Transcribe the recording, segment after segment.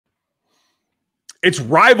It's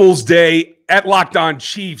Rivals Day at Locked On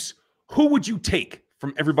Chiefs. Who would you take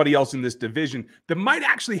from everybody else in this division that might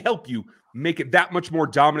actually help you make it that much more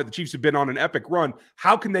dominant? The Chiefs have been on an epic run.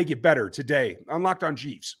 How can they get better today on Locked On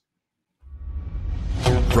Chiefs?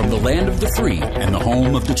 From the land of the free and the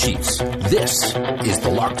home of the Chiefs, this is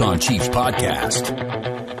the Locked On Chiefs podcast.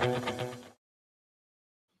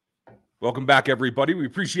 Welcome back, everybody. We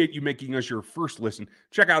appreciate you making us your first listen.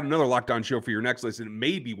 Check out another Locked On show for your next listen. It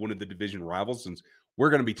may be one of the division rivals, since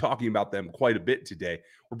we're going to be talking about them quite a bit today.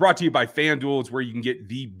 We're brought to you by FanDuel. It's where you can get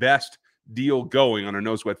the best deal going on a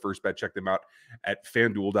no-sweat first bet. Check them out at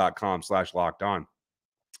FanDuel.com/lockedon.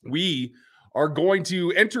 We are going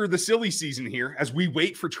to enter the silly season here as we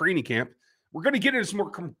wait for training camp. We're going to get into some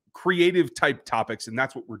more creative type topics, and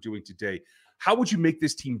that's what we're doing today. How would you make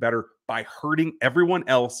this team better by hurting everyone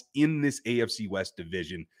else in this AFC West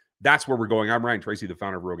division? That's where we're going. I'm Ryan Tracy, the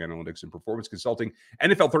founder of Rogue Analytics and Performance Consulting,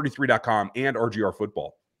 NFL33.com, and RGR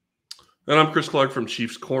Football. And I'm Chris Clark from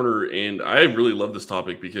Chiefs Corner, and I really love this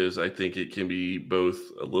topic because I think it can be both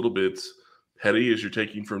a little bit petty as you're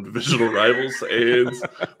taking from divisional rivals and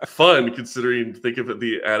fun considering, think of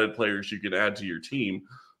the added players you can add to your team.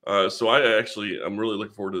 So I'm really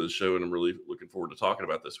looking forward to this show, and I'm really looking forward to talking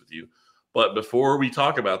about this with you. But before we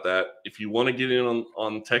talk about that, if you want to get in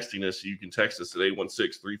on texting us, you can text us at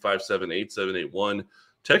 816-357-8781.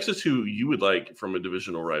 Text us who you would like from a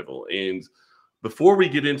divisional rival. And before we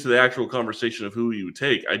get into the actual conversation of who you would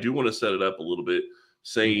take, I do want to set it up a little bit,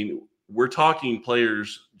 saying we're talking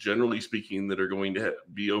players, generally speaking, that are going to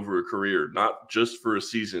be over a career, not just for a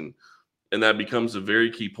season. And that becomes a very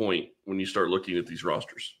key point when you start looking at these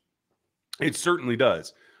rosters. It certainly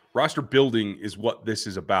does. Roster building is what this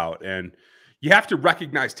is about. And you have to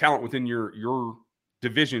recognize talent within your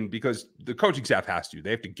division because the coaching staff has to.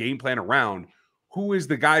 They have to game plan around who is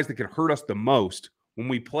the guys that can hurt us the most when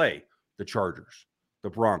we play the Chargers, the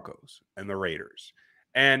Broncos, and the Raiders.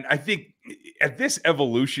 And I think at this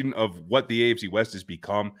evolution of what the AFC West has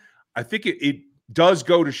become, I think it does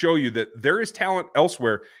go to show you that there is talent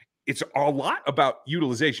elsewhere. It's a lot about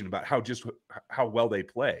utilization, about how well they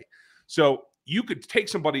play. So you could take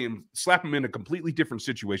somebody and slap them in a completely different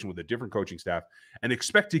situation with a different coaching staff and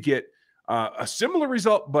expect to get a similar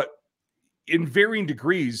result, but in varying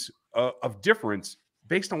degrees of difference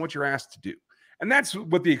based on what you're asked to do. And that's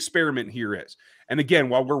what the experiment here is. And again,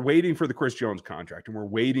 while we're waiting for the Chris Jones contract and we're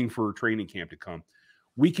waiting for training camp to come,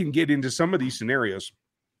 we can get into some of these scenarios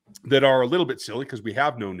that are a little bit silly because we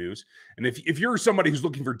have no news. And if you're somebody who's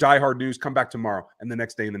looking for diehard news, come back tomorrow and the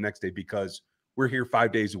next day and the next day, because we're here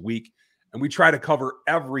 5 days a week. And we try to cover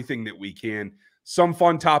everything that we can. Some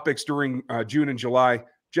fun topics during June and July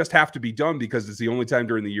just have to be done because it's the only time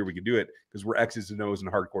during the year we can do it, because we're X's and O's and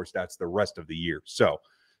hardcore stats the rest of the year. So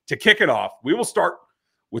to kick it off, we will start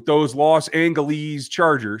with those Los Angeles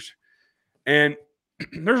Chargers. And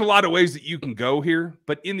there's a lot of ways that you can go here.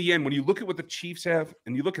 But in the end, when you look at what the Chiefs have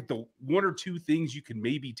and you look at the one or two things you can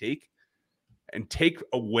maybe take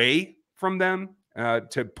away from them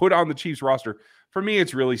to put on the Chiefs roster, for me,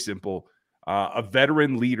 it's really simple. A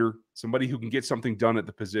veteran leader, somebody who can get something done at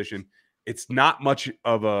the position. It's not much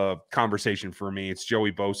of a conversation for me. It's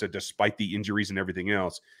Joey Bosa, despite the injuries and everything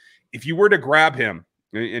else. If you were to grab him,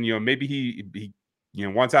 and maybe he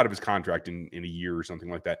wants out of his contract in a year or something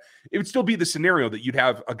like that, it would still be the scenario that you'd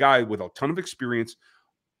have a guy with a ton of experience,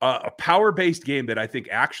 a power-based game that I think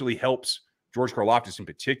actually helps George Karlaftis in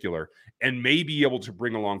particular, and may be able to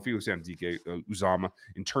bring along Felix Uzama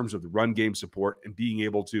in terms of the run game support and being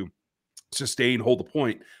able to sustain, hold the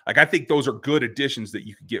point. Like, I think those are good additions that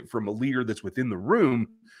you could get from a leader that's within the room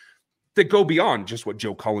that go beyond just what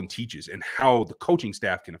Joe Cullen teaches and how the coaching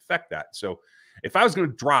staff can affect that. So if I was going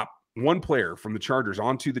to drop one player from the Chargers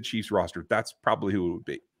onto the Chiefs roster, that's probably who it would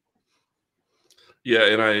be. Yeah,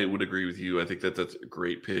 and I would agree with you. I think that's a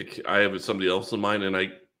great pick. I have somebody else in mind, and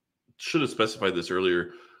I should have specified this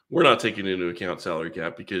earlier. We're not taking into account salary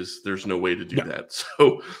cap because there's no way to do that.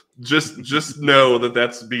 So just know that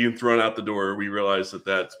that's being thrown out the door. We realize that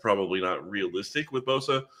that's probably not realistic with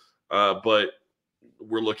Bosa, but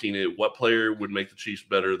we're looking at what player would make the Chiefs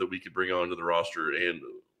better that we could bring onto the roster and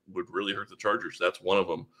would really hurt the Chargers. That's one of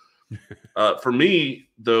them. For me,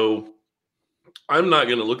 though, I'm not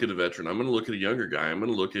going to look at a veteran. I'm going to look at a younger guy. I'm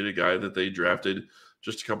going to look at a guy that they drafted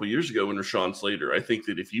just a couple years ago in Rashawn Slater. I think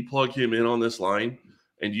that if you plug him in on this line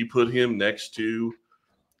and you put him next to,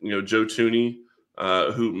 Joe Thuney,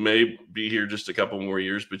 who may be here just a couple more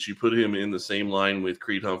years, but you put him in the same line with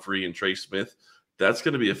Creed Humphrey and Trey Smith, that's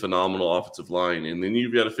going to be a phenomenal offensive line. And then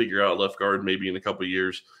you've got to figure out left guard maybe in a couple of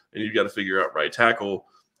years, and you've got to figure out right tackle,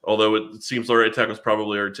 although it seems like right tackle is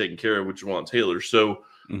probably already taken care of with Jawan Taylor. So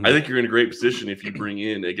I think you're in a great position if you bring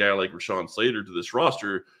in a guy like Rashawn Slater to this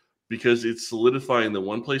roster, because it's solidifying the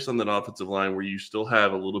one place on that offensive line where you still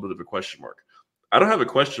have a little bit of a question mark. I don't have a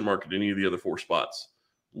question mark at any of the other 4 spots.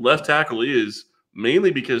 Left tackle is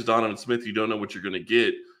mainly because Donovan Smith, you don't know what you're going to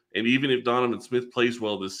get. And even if Donovan Smith plays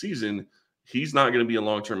well this season, he's not going to be a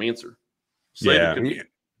long-term answer. Slater could be.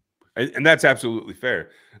 And that's absolutely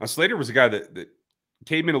fair. Now, Slater was a guy that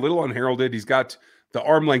came in a little unheralded. He's got the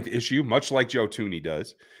arm length issue, much like Joe Thuney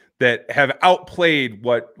does, that have outplayed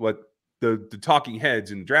what the talking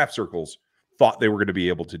heads in draft circles thought they were going to be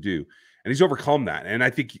able to do. And he's overcome that. And I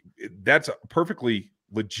think that's a perfectly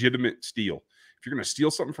legitimate steal. If you're going to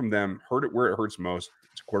steal something from them, hurt it where it hurts most.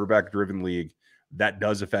 It's a quarterback-driven league. That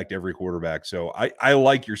does affect every quarterback. So I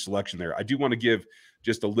like your selection there. I do want to give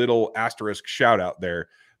just a little asterisk shout-out there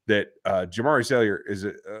that Jamari Salyer is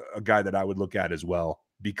a guy that I would look at as well,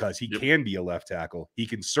 because he can be a left tackle. He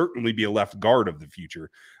can certainly be a left guard of the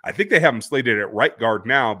future. I think they have him slated at right guard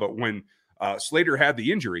now, but when Slater had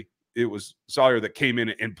the injury, it was Salyer that came in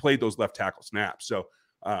and played those left tackle snaps. So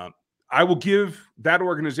I will give that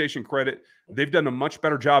organization credit. They've done a much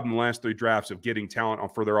better job in the last 3 drafts of getting talent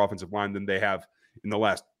for their offensive line than they have in the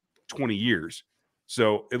last 20 years.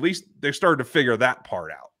 So at least they're starting to figure that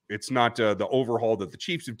part out. It's not the overhaul that the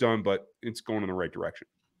Chiefs have done, but it's going in the right direction.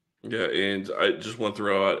 Yeah, and I just want to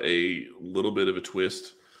throw out a little bit of a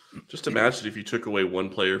twist. Just imagine if you took away one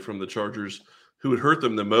player from the Chargers who would hurt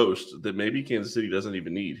them the most that maybe Kansas City doesn't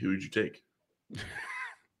even need. Who would you take?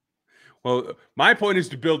 Well, my point is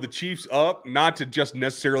to build the Chiefs up, not to just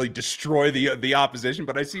necessarily destroy the opposition,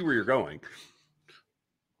 but I see where you're going.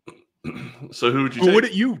 So who would you take? Who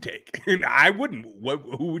would you take? I wouldn't.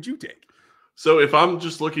 Who would you take? So if I'm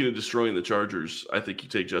just looking at destroying the Chargers, I think you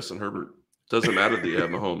take Justin Herbert. Doesn't matter that you have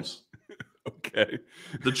Mahomes. Okay.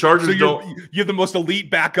 The Chargers you have the most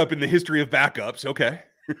elite backup in the history of backups. Okay.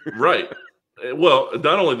 Right. Well,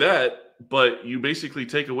 not only that, but you basically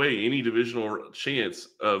take away any divisional chance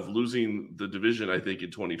of losing the division, I think,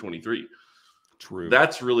 in 2023. True.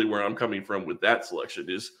 That's really where I'm coming from with that selection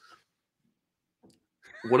is,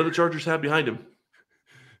 what do the Chargers have behind him?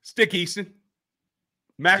 Stick Easton.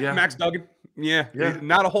 Max Duggan. Yeah,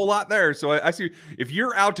 not a whole lot there. So I see if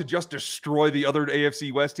you're out to just destroy the other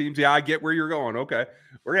AFC West teams, I get where you're going. Okay.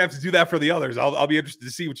 We're going to have to do that for the others. I'll be interested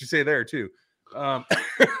to see what you say there too.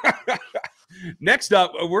 Next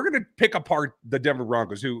up, we're going to pick apart the Denver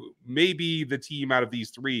Broncos, who may be the team out of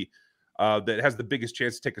these 3 that has the biggest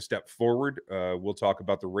chance to take a step forward. We'll talk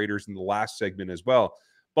about the Raiders in the last segment as well.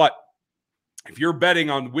 But if you're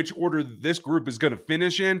betting on which order this group is going to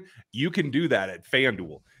finish in, you can do that at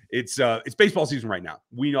FanDuel. It's baseball season right now.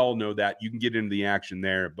 We all know that. You can get into the action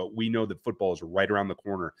there, but we know that football is right around the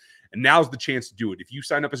corner. And now's the chance to do it. If you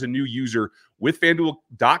sign up as a new user with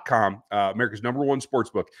FanDuel.com, America's #1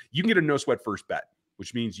 sportsbook, you can get a no-sweat first bet,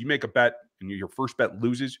 which means you make a bet and your first bet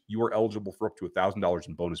loses, you are eligible for up to $1,000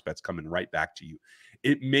 in bonus bets coming right back to you.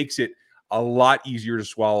 It makes it a lot easier to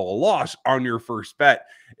swallow a loss on your first bet.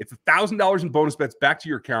 It's $1,000 in bonus bets back to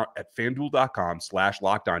your account at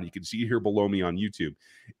FanDuel.com/lockedon. You can see it here below me on YouTube.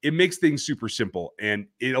 It makes things super simple, and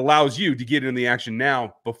it allows you to get in the action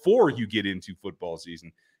now before you get into football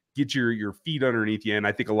season. Get your feet underneath you, and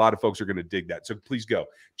I think a lot of folks are going to dig that. So please go.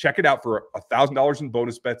 Check it out for $1,000 in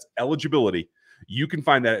bonus bets eligibility. You can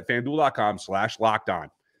find that at FanDuel.com/lockedon.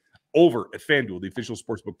 Over at FanDuel, the official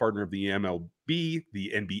sportsbook partner of the MLB,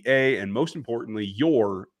 the NBA, and most importantly,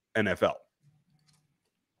 your NFL.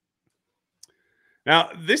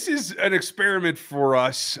 Now, this is an experiment for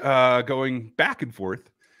us going back and forth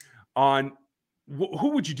on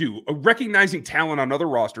who would you do? Recognizing talent on other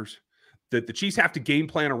rosters that the Chiefs have to game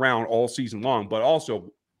plan around all season long, but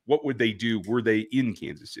also what would they do were they in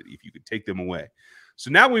Kansas City if you could take them away? So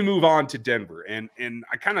now we move on to Denver, and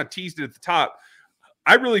I kind of teased it at the top.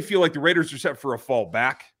 I really feel like the Raiders are set for a fall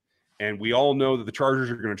back, and we all know that the Chargers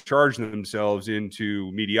are going to charge themselves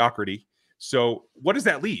into mediocrity. So what does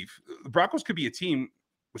that leave? The Broncos could be a team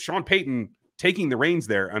with Sean Payton taking the reins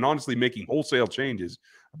there and honestly making wholesale changes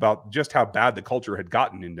about just how bad the culture had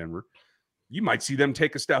gotten in Denver. You might see them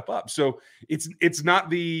take a step up. So it's not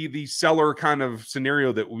the seller kind of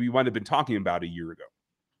scenario that we might have been talking about a year ago.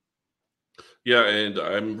 Yeah, and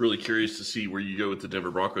I'm really curious to see where you go with the Denver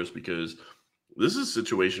Broncos, because this is a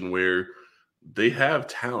situation where they have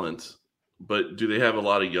talent, but do they have a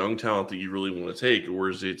lot of young talent that you really want to take, or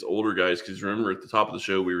is it older guys? Because remember at the top of the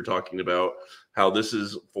show, we were talking about how this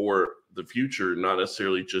is for the future, not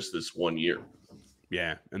necessarily just this 1 year.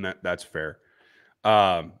 Yeah, and that's fair.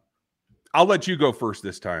 I'll let you go first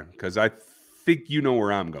this time because I think you know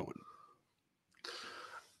where I'm going.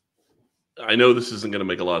 I know this isn't going to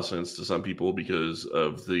make a lot of sense to some people because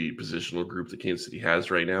of the positional group that Kansas City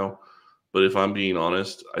has right now. But if I'm being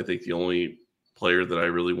honest, I think the only player that I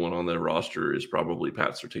really want on their roster is probably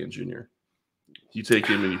Pat Surtain Jr. You take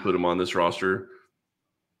him and you put him on this roster,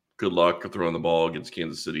 good luck throwing the ball against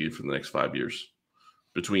Kansas City for the next 5 years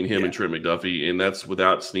between him and Trent McDuffie. And that's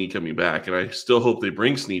without Snead coming back. And I still hope they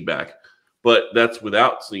bring Snead back, but that's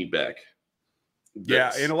without Snead back.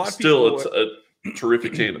 And a lot of still, people, it's a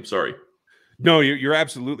terrific tandem. Sorry. No, you're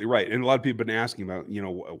absolutely right. And a lot of people have been asking about,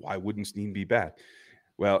 why wouldn't Snead be back?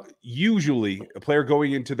 Well, usually a player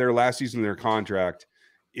going into their last season of their contract,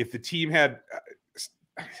 if the team had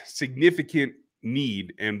significant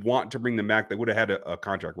need and want to bring them back, they would have had a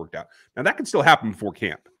contract worked out. Now, that can still happen before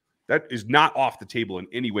camp. That is not off the table in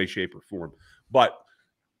any way, shape, or form. But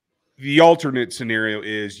the alternate scenario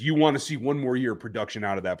is you want to see one more year of production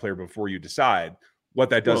out of that player before you decide.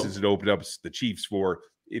 What that does is it opens up the Chiefs for,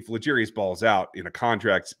 if Legarius balls out in a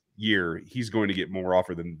contract year, he's going to get more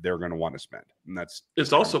offer than they're going to want to spend. And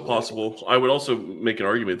it's also possible. I would also make an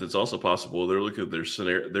argument that's also possible. They're looking at their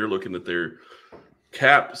scenario, they're looking at their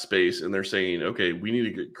cap space, and they're saying, okay, we need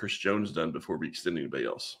to get Chris Jones done before we extend anybody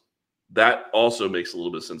else. That also makes a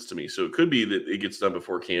little bit of sense to me. So it could be that it gets done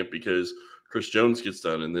before camp because Chris Jones gets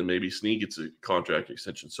done, and then maybe Snead gets a contract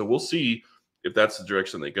extension. So we'll see if that's the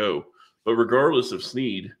direction they go. But regardless of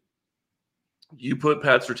Snead, you put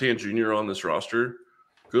Pat Surtain Jr. on this roster,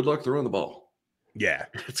 good luck throwing the ball. Yeah.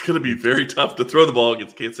 It's going to be very tough to throw the ball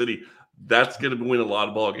against Kansas City. That's going to win a lot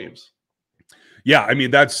of ball games. Yeah, I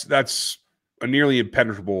mean, that's a nearly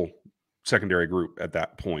impenetrable secondary group at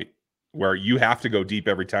that point where you have to go deep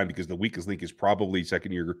every time because the weakest link is probably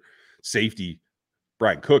second-year safety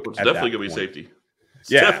Brian Cook. It's definitely going to be safety.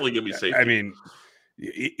 It's Yeah, definitely going to be safety. I mean,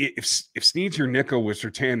 if Snead's your nickel with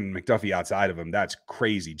Surtain and McDuffie outside of him, that's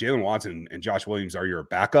crazy. Jalen Watson and Josh Williams are your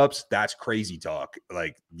backups. That's crazy talk.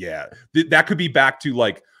 Like, yeah, that could be back to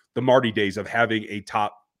like the Marty days of having a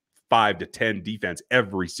top 5 to 10 defense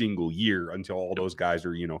every single year until all those guys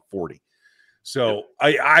are, 40. So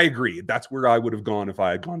I agree. That's where I would have gone if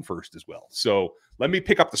I had gone first as well. So let me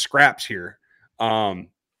pick up the scraps here. I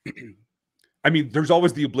mean, there's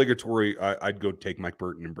always the obligatory, I'd go take Mike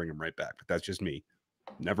Burton and bring him right back, but that's just me.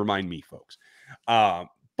 Never mind me, folks.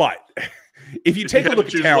 But if you take a look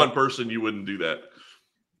at choose talent, one person, you wouldn't do that.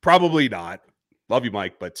 Probably not. Love you,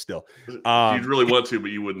 Mike, but still. You'd really want to,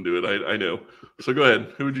 but you wouldn't do it. I know. So go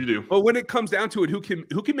ahead. Who would you do? But when it comes down to it, who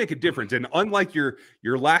can make a difference? And unlike your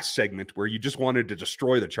last segment where you just wanted to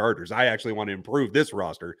destroy the Chargers, I actually want to improve this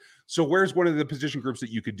roster. So where's one of the position groups that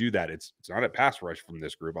you could do that? It's not a pass rush from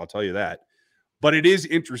this group, I'll tell you that. But it is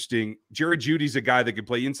interesting. Jared Judy's a guy that can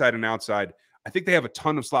play inside and outside. I think they have a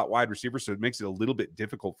ton of slot wide receivers, so it makes it a little bit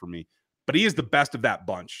difficult for me. But he is the best of that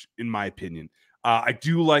bunch, in my opinion. I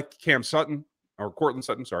do like Cam Sutton, or Cortland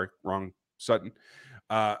Sutton. Sorry, wrong Sutton.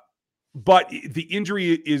 But the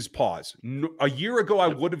injury is pause. A year ago, I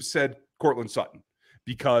would have said Cortland Sutton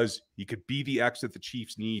because he could be the X that the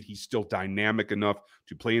Chiefs need. He's still dynamic enough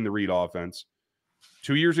to play in the read offense.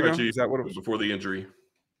 2 years ago? Is that what it was? Before the injury.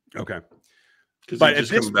 Okay. Because he's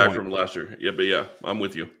just coming back from last year. Yeah, but yeah, I'm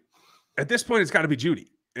with you. At this point, it's got to be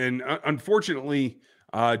Judy. And unfortunately,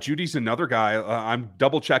 Judy's another guy. I'm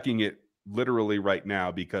double-checking it literally right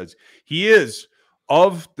now because he is,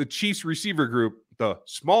 of the Chiefs receiver group, the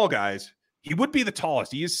small guys, he would be the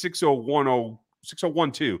tallest. He is 6'0",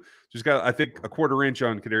 6'0", 2. Just got, I think, a quarter inch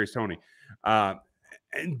on Kadarius Toney.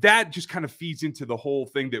 And that just kind of feeds into the whole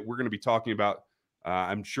thing that we're going to be talking about,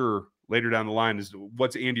 I'm sure, later down the line, is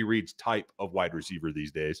what's Andy Reid's type of wide receiver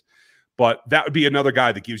these days. But that would be another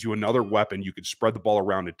guy that gives you another weapon. You could spread the ball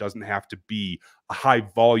around. It doesn't have to be a high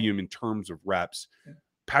volume in terms of reps.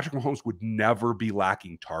 Patrick Mahomes would never be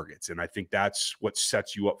lacking targets. And I think that's what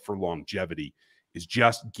sets you up for longevity, is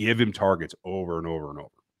just give him targets over and over and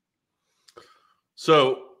over.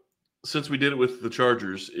 So since we did it with the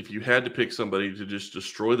Chargers, if you had to pick somebody to just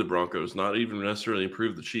destroy the Broncos, not even necessarily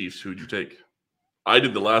improve the Chiefs, who would you take? I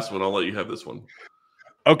did the last one. I'll let you have this one.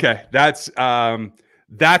 Okay. That's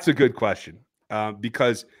a good question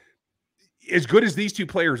because as good as these two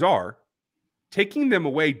players are, taking them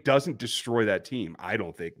away doesn't destroy that team, I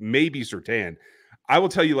don't think. Maybe Surtain. I will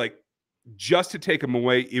tell you, like, just to take them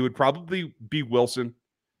away, it would probably be Wilson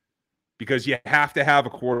because you have to have a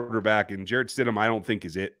quarterback, and Jarrett Stidham, I don't think,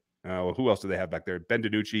 is it. Who else do they have back there? Ben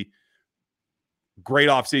DiNucci. Great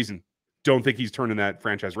offseason. Don't think he's turning that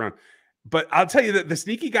franchise around. But I'll tell you that the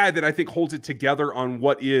sneaky guy that I think holds it together on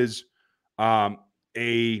what is not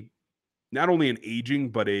only an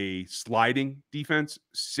aging, but a sliding defense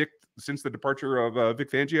since the departure of Vic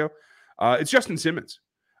Fangio, it's Justin Simmons.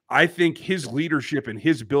 I think his leadership and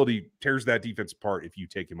his ability tears that defense apart if you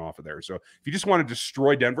take him off of there. So if you just want to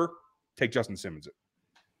destroy Denver, take Justin Simmons.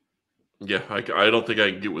 Yeah, I don't think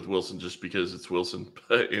I can get with Wilson just because it's Wilson.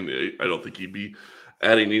 And I don't think he'd be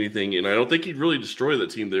adding anything. And I don't think he'd really destroy the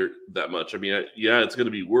team there that much. I mean, yeah, it's going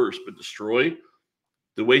to be worse, but destroy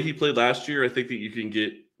the way he played last year, I think that you can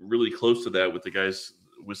get really close to that with the guys,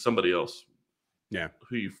 with somebody else. Yeah.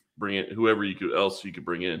 Who you bring in, whoever else you could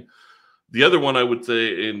bring in. The other one I would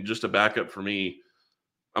say, and just a backup for me,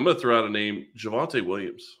 I'm going to throw out a name, Javonte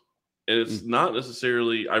Williams. And it's not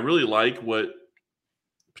necessarily, I really like what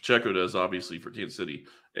Pacheco does, obviously, for Kansas City.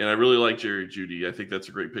 And I really like Jerry Jeudy. I think that's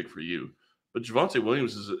a great pick for you. But Javonte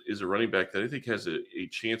Williams is a running back that I think has a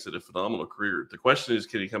chance at a phenomenal career. The question is,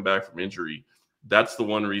 can he come back from injury? That's the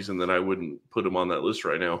one reason that I wouldn't put him on that list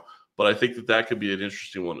right now. But I think that could be an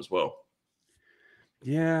interesting one as well.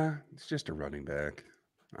 Yeah, it's just a running back.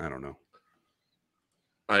 I don't know.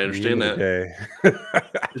 I understand that.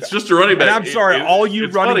 It's just a running back. And I'm sorry, all you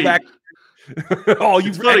running back. All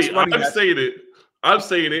you funny. I'm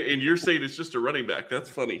saying it, and you're saying it's just a running back. That's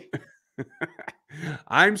funny.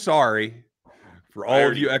 I'm sorry for all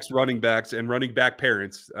of you ex-running backs and running back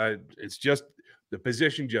parents. It's just the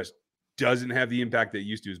position just doesn't have the impact that it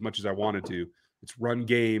used to as much as I wanted to. It's run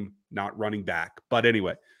game, not running back. But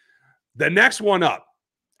anyway, the next one up.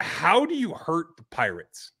 How do you hurt the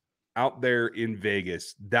Pirates out there in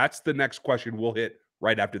Vegas? That's the next question we'll hit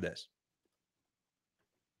right after this.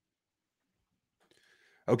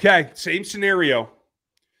 Okay, same scenario.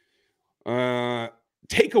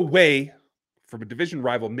 Take away from a division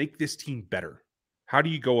rival, make this team better. How do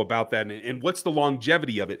you go about that? And what's the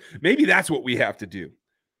longevity of it? Maybe that's what we have to do.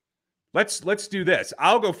 Let's do this.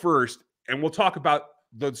 I'll go first, and we'll talk about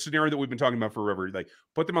the scenario that we've been talking about forever. Like,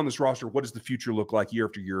 put them on this roster. What does the future look like year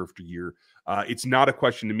after year after year? It's not a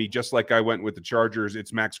question to me. Just like I went with the Chargers,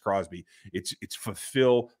 it's Maxx Crosby. It's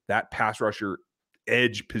fulfill that pass rusher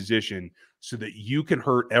edge position so that you can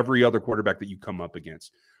hurt every other quarterback that you come up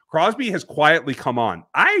against. Crosby has quietly come on.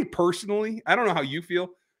 I personally, I don't know how you feel,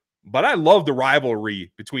 but I love the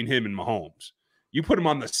rivalry between him and Mahomes. You put him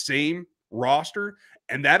on the same roster,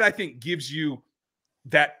 and that I think gives you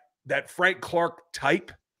that Frank Clark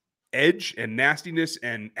type edge and nastiness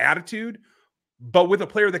and attitude, but with a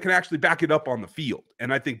player that can actually back it up on the field.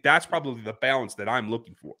 And I think that's probably the balance that I'm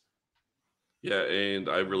looking for. Yeah, and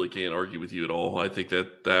I really can't argue with you at all. I think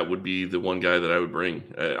that would be the one guy that I would bring.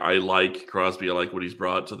 I like Crosby. I like what he's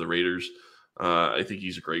brought to the Raiders. I think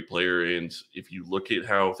he's a great player. And if you look at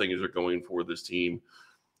how things are going for this team,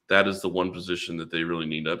 that is the one position that they really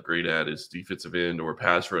need to upgrade at is defensive end or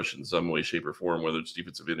pass rush in some way, shape, or form, whether it's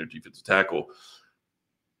defensive end or defensive tackle.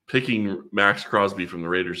 Picking Maxx Crosby from the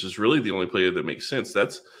Raiders is really the only player that makes sense.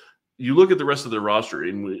 You look at the rest of their roster,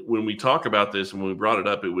 and when we talk about this and when we brought it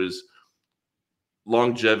up, it was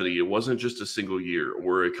longevity. It wasn't just a single year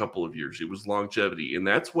or a couple of years. It was longevity, and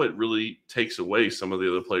that's what really takes away some of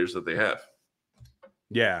the other players that they have.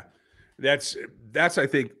 Yeah, that's I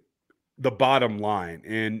think the bottom line.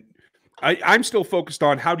 And I'm still focused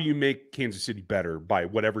on how do you make Kansas City better by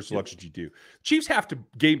whatever selections you do. Chiefs have to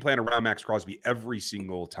game plan around Maxx Crosby every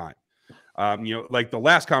single time. Like the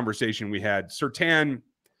last conversation we had, Surtain,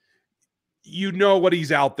 you know what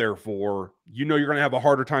he's out there for. You know you're going to have a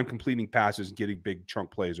harder time completing passes and getting big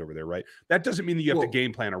chunk plays over there, right? That doesn't mean that you have to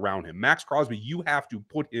game plan around him. Maxx Crosby, you have to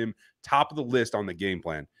put him top of the list on the game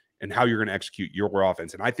plan and how you're going to execute your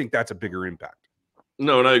offense. And I think that's a bigger impact.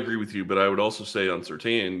 No, and I agree with you, but I would also say on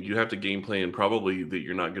Surtain, you have to game plan probably that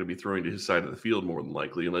you're not going to be throwing to his side of the field more than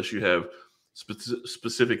likely, unless you have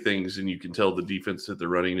specific things and you can tell the defense that they're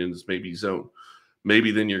running in is maybe zone. Maybe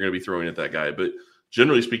then you're going to be throwing at that guy. But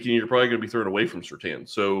generally speaking, you're probably going to be throwing away from Surtain.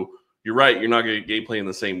 So you're right, you're not going to game plan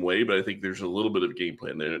the same way, but I think there's a little bit of game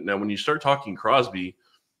plan there. Now, when you start talking Crosby,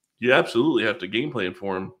 you absolutely have to game plan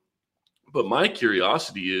for him. But my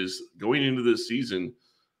curiosity is going into this season,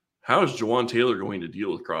 how is Jawan Taylor going to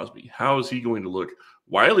deal with Crosby? How is he going to look?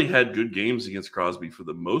 Wiley had good games against Crosby for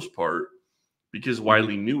the most part because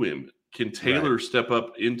Wiley knew him. Can Taylor step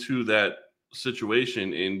up into that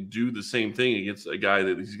situation and do the same thing against a guy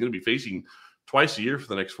that he's going to be facing twice a year for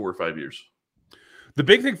the next 4 or 5 years? The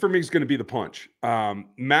big thing for me is going to be the punch.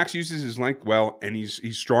 Max uses his length well, and he's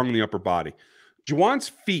strong in the upper body. Juwan's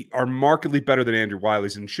feet are markedly better than Andrew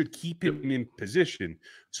Wiley's and should keep him in position.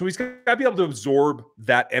 So he's got to be able to absorb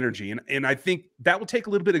that energy. And I think that will take a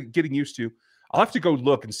little bit of getting used to. I'll have to go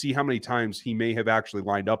look and see how many times he may have actually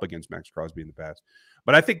lined up against Maxx Crosby in the past.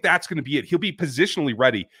 But I think that's going to be it. He'll be positionally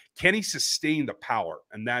ready. Can he sustain the power?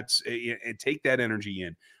 And take that energy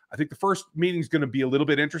in. I think the first meeting is going to be a little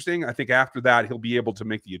bit interesting. I think after that, he'll be able to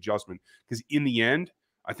make the adjustment because in the end,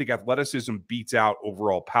 I think athleticism beats out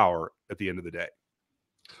overall power at the end of the day.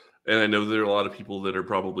 And I know there are a lot of people that are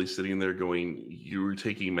probably sitting there going, you're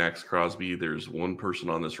taking Maxx Crosby. There's one person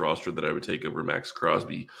on this roster that I would take over Maxx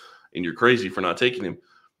Crosby, and you're crazy for not taking him.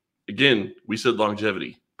 Again, we said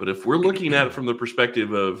longevity. But if we're looking at it from the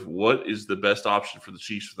perspective of what is the best option for the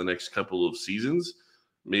Chiefs for the next couple of seasons,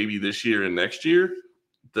 maybe this year and next year,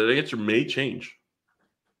 the answer may change.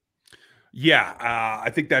 Yeah, I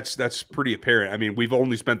think that's pretty apparent. I mean, we've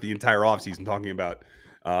only spent the entire offseason talking about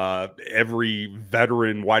every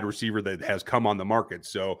veteran wide receiver that has come on the market.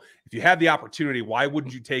 So if you had the opportunity, why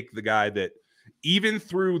wouldn't you take the guy that even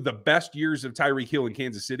through the best years of Tyreek Hill in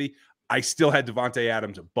Kansas City, I still had Davante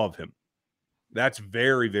Adams above him? That's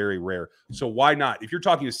very, very rare. So why not? If you're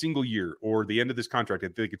talking a single year or the end of this contract, I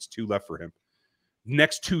think it's 2 left for him.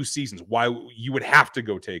 Next 2 seasons, why you would have to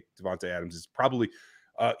go take Davante Adams is probably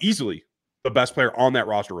easily the best player on that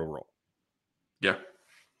roster overall. Yeah.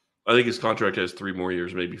 I think his contract has 3 more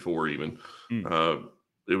years, maybe 4 even.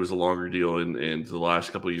 It was a longer deal, and the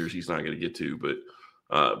last couple of years he's not going to get to. But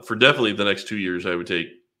for definitely the next 2 years, I would take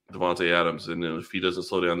Davante Adams. And then if he doesn't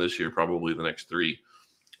slow down this year, probably the next 3.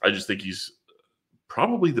 I just think he's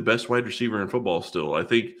probably the best wide receiver in football still. I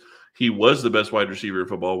think he was the best wide receiver in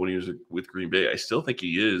football when he was with Green Bay. I still think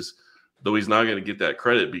he is, though he's not going to get that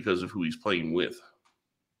credit because of who he's playing with.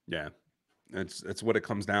 Yeah, that's what it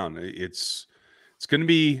comes down. It's going to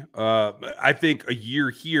be, I think, a year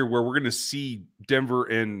here where we're going to see Denver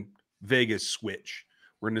and Vegas switch.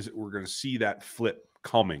 We're going to see that flip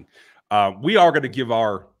coming. We are going to give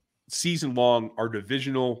our season long, our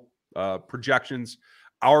divisional projections,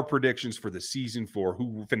 our predictions for the season for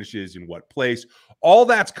who finishes in what place. All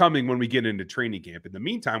that's coming when we get into training camp. In the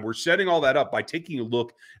meantime, we're setting all that up by taking a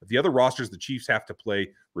look at the other rosters the Chiefs have to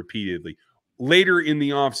play repeatedly. Later in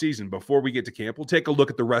the offseason, before we get to camp, we'll take a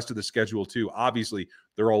look at the rest of the schedule too. Obviously,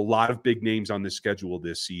 there are a lot of big names on this schedule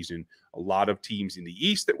this season, a lot of teams in the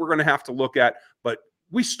East that we're going to have to look at. But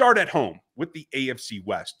we start at home with the AFC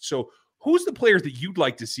West. So who's the players that you'd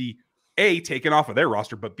like to see, A, taken off of their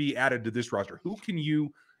roster, but B, added to this roster? Who can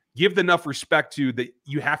you give enough respect to that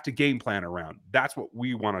you have to game plan around? That's what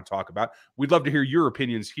we want to talk about. We'd love to hear your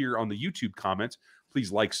opinions here on the YouTube comments.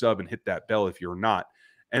 Please like, sub, and hit that bell if you're not.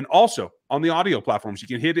 And also on the audio platforms, you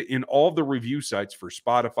can hit it in all of the review sites for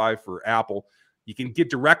Spotify, for Apple. You can get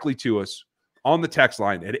directly to us on the text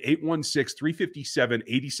line at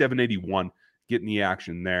 816-357-8781. Getting the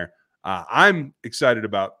action there. I'm excited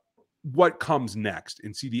about what comes next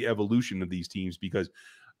and see the evolution of these teams, because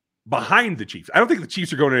behind the Chiefs, I don't think the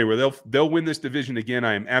Chiefs are going anywhere. They'll win this division again.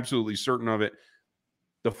 I am absolutely certain of it.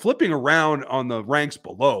 The flipping around on the ranks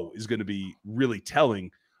below is going to be really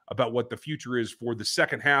telling about what the future is for the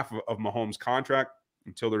second half of Mahomes' contract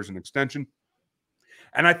until there's an extension.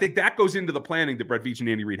 And I think that goes into the planning that Brett Veach and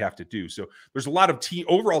Andy Reid have to do. So there's a lot of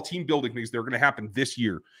overall team building things that are going to happen this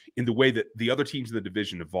year in the way that the other teams in the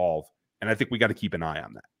division evolve. And I think we got to keep an eye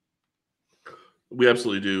on that. We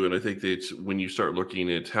absolutely do. And I think that when you start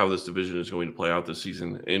looking at how this division is going to play out this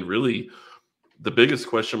season, and really the biggest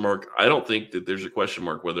question mark, I don't think that there's a question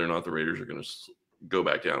mark whether or not the Raiders are going to go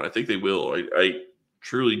back down. I think they will. I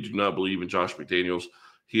truly do not believe in Josh McDaniels.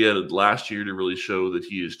 He had last year to really show that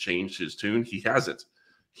he has changed his tune. He hasn't.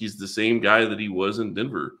 He's the same guy that he was in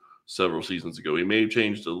Denver several seasons ago. He may have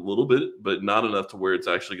changed a little bit, but not enough to where it's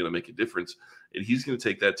actually going to make a difference. And he's going to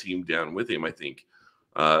take that team down with him, I think.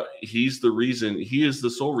 He's the reason, he is the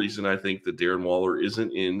sole reason, I think, that Darren Waller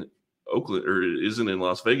isn't in Oakland or isn't in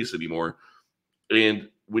Las Vegas anymore. And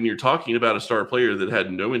when you're talking about a star player that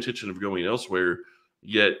had no intention of going elsewhere,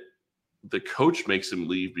 yet the coach makes him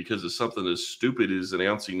leave because of something as stupid as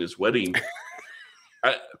announcing his wedding.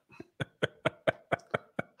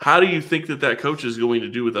 How do you think that coach is going to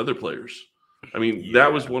do with other players? I mean,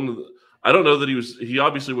 that was one of the, I don't know that he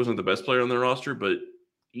obviously wasn't the best player on their roster, but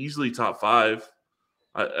easily top 5.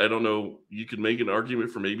 I don't know. You could make an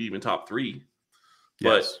argument for maybe even top 3.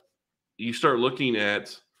 But you start looking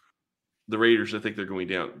at the Raiders, I think they're going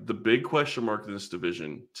down. The big question mark in this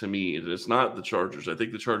division, to me, and it's not the Chargers. I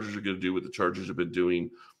think the Chargers are going to do what the Chargers have been doing.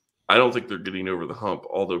 I don't think they're getting over the hump,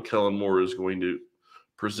 although Kellen Moore is going to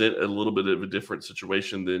present a little bit of a different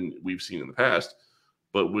situation than we've seen in the past.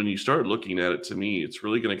 But when you start looking at it, to me, it's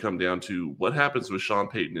really going to come down to what happens with Sean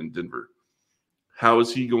Payton in Denver. How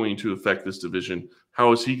is he going to affect this division?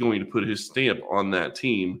 How is he going to put his stamp on that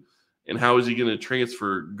team? And how is he going to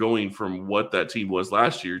transfer going from what that team was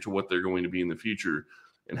last year to what they're going to be in the future?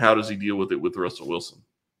 And how does he deal with it with Russell Wilson?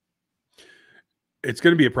 It's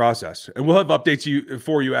going to be a process. And we'll have updates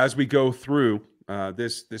for you as we go through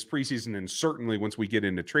this preseason, and certainly once we get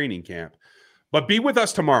into training camp. But be with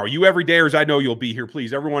us tomorrow. You everydayers, I know you'll be here.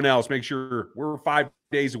 Please, everyone else, make sure we're 5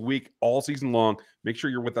 days a week, all season long. Make sure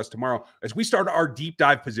you're with us tomorrow as we start our deep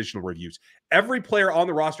dive positional reviews. Every player on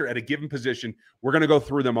the roster at a given position, we're going to go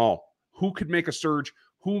through them all. Who could make a surge?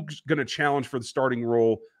 Who's going to challenge for the starting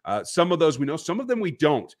role? Some of those we know, some of them we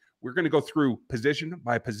don't. We're going to go through position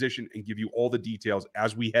by position and give you all the details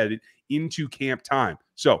as we head into camp time.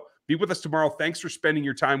 So be with us tomorrow. Thanks for spending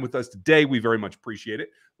your time with us today. We very much appreciate it.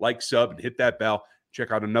 Like, sub, and hit that bell.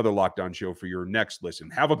 Check out another Locked On show for your next listen.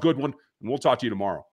 Have a good one, and we'll talk to you tomorrow.